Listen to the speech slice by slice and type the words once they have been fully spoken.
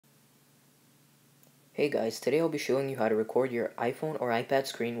Hey guys, today I'll be showing you how to record your iPhone or iPad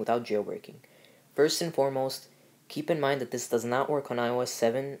screen without jailbreaking. First and foremost, keep in mind that this does not work on iOS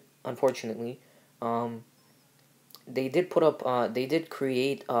 7, unfortunately. Um, they did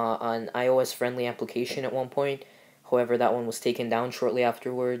create an iOS friendly application at one point. However, that one was taken down shortly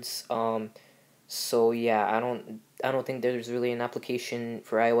afterwards. So yeah, I don't think there's really an application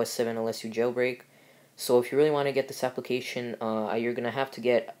for iOS 7 unless you jailbreak. So if you really want to get this application, you're gonna have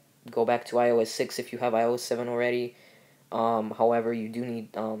to go back to iOS 6 if you have iOS 7 already. However, you do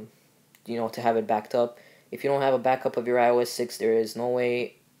need to have it backed up. If you don't have a backup of your iOS 6, there is no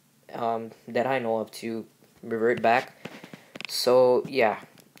way that I know of to revert back. So yeah,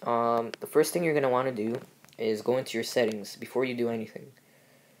 the first thing you're gonna want to do is go into your settings before you do anything.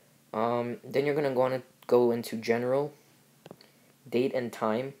 Then you're gonna want to go into General, Date and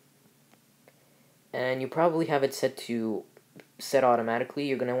Time, and you probably have it set automatically.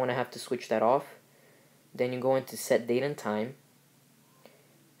 You're gonna want to have to switch that off. Then you go into Set Date and Time,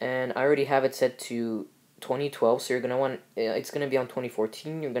 and I already have it set to 2012. So you're gonna want it's gonna be on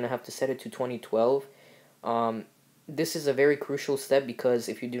 2014. You're gonna have to set it to 2012. This is a very crucial step because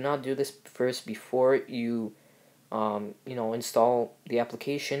if you do not do this first before you install the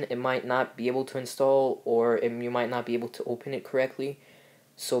application, it might not be able to install, or you might not be able to open it correctly.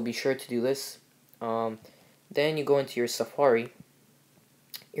 So be sure to do this. Then you go into your Safari.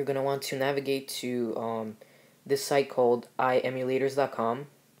 You're going to want to navigate to this site called iemulators.com.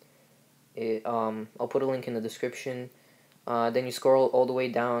 I'll put a link in the description. Then you scroll all the way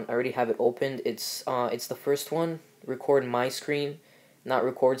down. I already have it opened. It's the first one, Record My Screen, not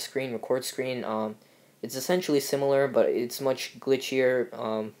Record Screen. Record Screen, it's essentially similar, but it's much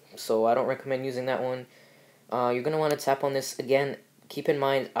glitchier, so I don't recommend using that one. You're going to want to tap on this again. Keep in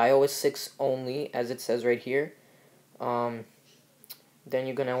mind, iOS 6 only, as it says right here. Then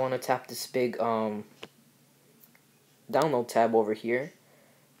you're going to want to tap this big download tab over here.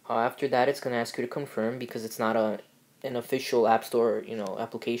 After that, it's going to ask you to confirm because it's not an official App Store,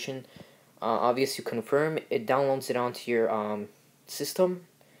 application. Obviously, you confirm. It downloads it onto your system,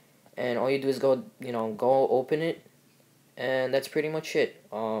 and all you do is go open it, and that's pretty much it.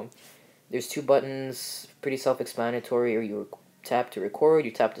 There's two buttons, pretty self-explanatory. Or you tap to record, you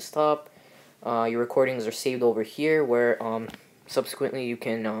tap to stop. Your recordings are saved over here, where subsequently you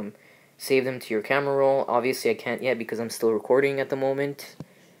can save them to your camera roll. Obviously, I can't yet because I'm still recording at the moment.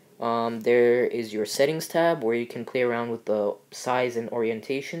 There is your settings tab where you can play around with the size and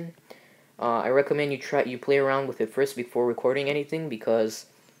orientation. I recommend you play around with it first before recording anything because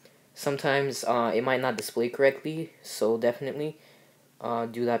sometimes it might not display correctly, so definitely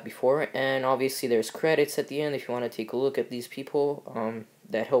do that before. And obviously there's credits at the end if you want to take a look at these people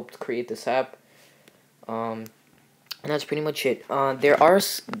that helped create this app. And that's pretty much it. There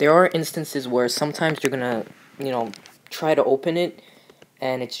are instances where sometimes you're gonna try to open it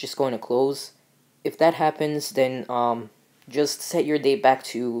and it's just going to close. If that happens, then just set your date back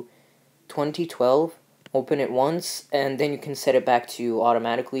to 2012, open it once, and then you can set it back to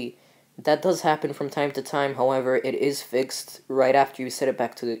automatically. That does happen from time to time, however, it is fixed right after you set it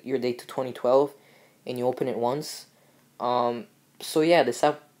back to your date to 2012, and you open it once. So yeah, this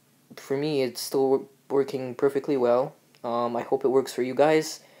app, for me, it's still working perfectly well. I hope it works for you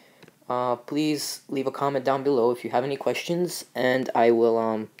guys. Please leave a comment down below if you have any questions, and I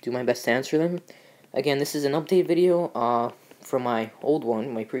will do my best to answer them. Again, this is an update video from my old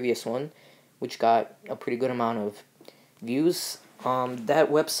one, my previous one, which got a pretty good amount of views.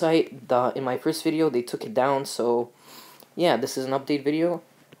 That website, in my first video, they took it down, so yeah, this is an update video.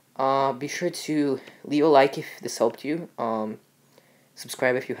 Be sure to leave a like if this helped you.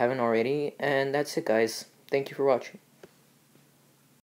 Subscribe if you haven't already, and that's it, guys. Thank you for watching.